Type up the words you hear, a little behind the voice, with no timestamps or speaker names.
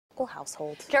local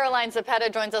household. Caroline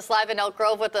Zepeda joins us live in Elk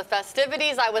Grove with the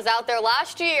festivities. I was out there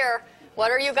last year.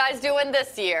 What are you guys doing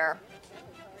this year?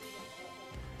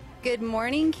 Good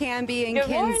morning, Canby and Good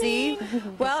Kinsey.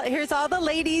 morning. Well, here's all the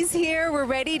ladies here. We're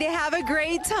ready to have a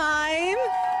great time.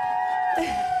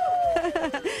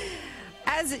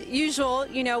 As usual,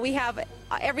 you know, we have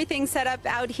everything set up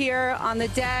out here on the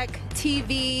deck,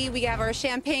 TV, we have our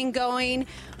champagne going,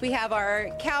 we have our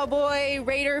Cowboy,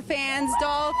 Raider fans,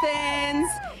 Dolphins,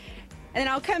 and then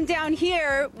I'll come down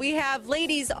here, we have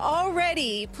ladies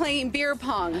already playing beer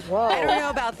pong. Whoa. I don't know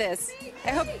about this.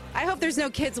 I hope there's no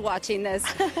kids watching this.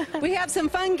 We have some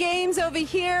fun games over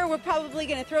here. We're probably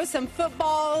going to throw some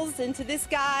footballs into this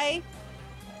guy.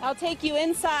 I'll take you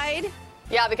inside.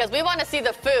 Yeah, because we want to see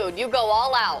the food. You go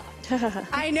all out.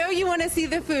 I know you want to see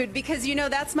the food because you know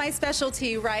that's my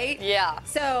specialty, right? Yeah.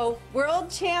 So, world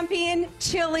champion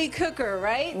chili cooker,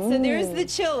 right? So there's the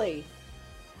chili.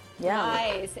 Yeah.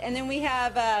 Nice. And then we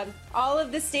have all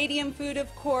of the stadium food,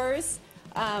 of course,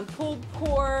 pulled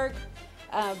pork,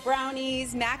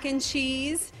 brownies, mac and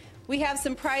cheese. We have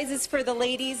some prizes for the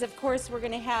ladies. Of course, we're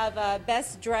going to have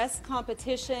best dress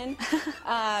competition,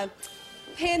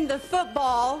 pin the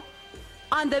football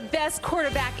on the best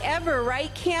quarterback ever,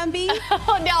 right, Canby?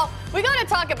 Now, we got to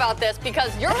talk about this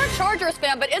because you're a Chargers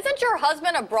fan, but isn't your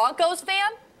husband a Broncos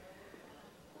fan?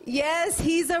 Yes,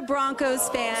 he's a Broncos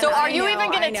fan. So are you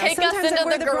even going to take us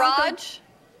into the garage?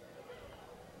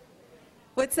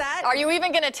 What's that? Are you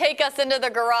even going to take us into the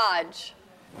garage?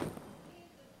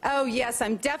 Oh, yes,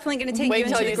 I'm definitely going to take you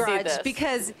into the garage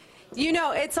because, you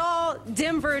know, it's all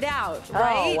Denvered out,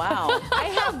 right? Oh, wow. I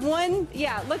have one,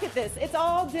 yeah, look at this. It's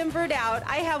all Denvered out.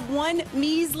 I have one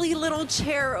measly little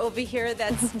chair over here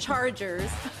that's Chargers.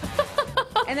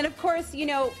 And then, of course, you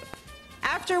know,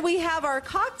 after we have our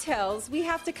cocktails, we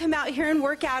have to come out here and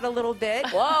work out a little bit.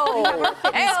 Whoa. We have our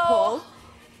fitness pole.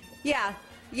 Yeah,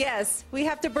 yes, we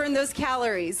have to burn those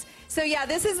calories. So yeah,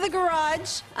 this is the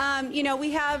garage. You know,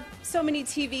 we have so many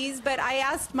TVs, but I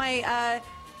asked my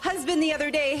husband the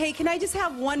other day, hey, can I just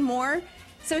have one more?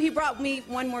 So he brought me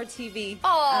one more TV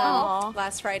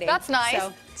last Friday. That's nice.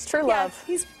 So, It's true yeah, love.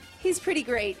 He's pretty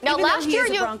great. Now, even last though he year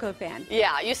is a you- Bronco fan.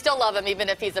 Yeah, you still love him even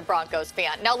if he's a Broncos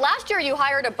fan. Now, last year you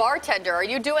hired a bartender. Are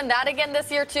you doing that again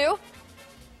this year too?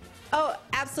 Oh,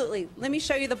 absolutely. Let me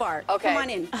show you the bar. Okay. Come on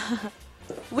in.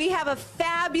 We have a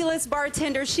fabulous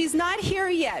bartender. She's not here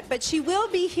yet, but she will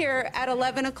be here at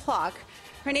 11 o'clock.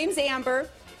 Her name's Amber,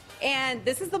 and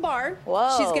this is the bar.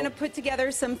 Whoa. She's going to put together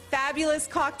some fabulous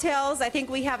cocktails. I think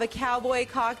we have a Cowboy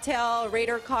cocktail, a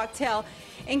Raider cocktail,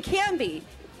 and Canby.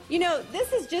 You know,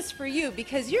 this is just for you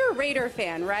because you're a Raider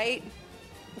fan, right?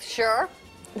 Sure.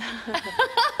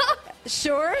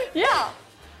 Sure? Yeah.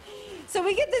 So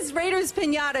we get this Raiders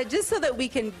piñata just so that we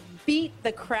can beat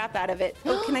the crap out of it.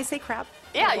 Oh, can I say crap?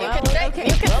 Yeah, you Well, can say, okay.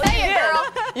 you can Well, say you it, did. girl.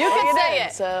 You Well, can you say did,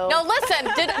 it. so- Now, listen,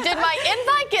 did my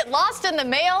invite get lost in the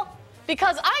mail?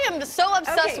 Because I am so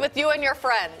obsessed Okay. with you and your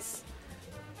friends.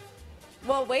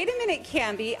 Well, wait a minute,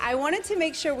 Canby. I wanted to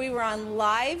make sure we were on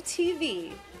live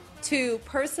TV to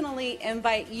personally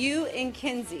invite you and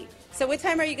Kinsey. So what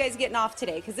time are you guys getting off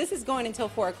today? Because this is going until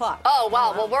 4 o'clock. Oh,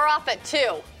 wow. Well, we're off at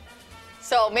 2.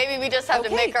 So maybe we just have to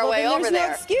make our way then over there's there.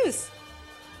 no excuse.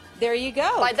 There you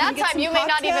go. By Can that get time, some you may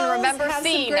not even cocktails, remember have some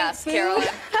seeing great us, food. Carolyn.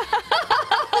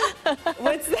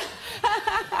 What's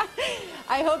that?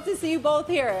 I hope to see you both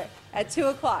here at 2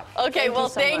 o'clock. Okay, well,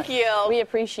 thank you. We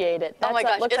appreciate it. Oh my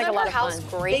gosh, looks isn't like a lot her of house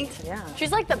fun. great? Yeah.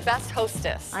 She's like the best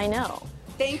hostess. I know.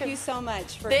 Thank you so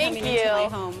much for Thank coming into you. my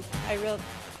home.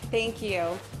 Thank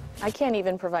you. I can't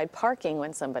even provide parking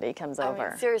when somebody comes I over.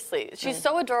 mean, seriously, she's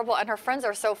so adorable, and her friends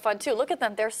are so fun too. Look at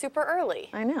them; they're super early.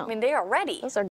 I know. I mean, they are ready. Those are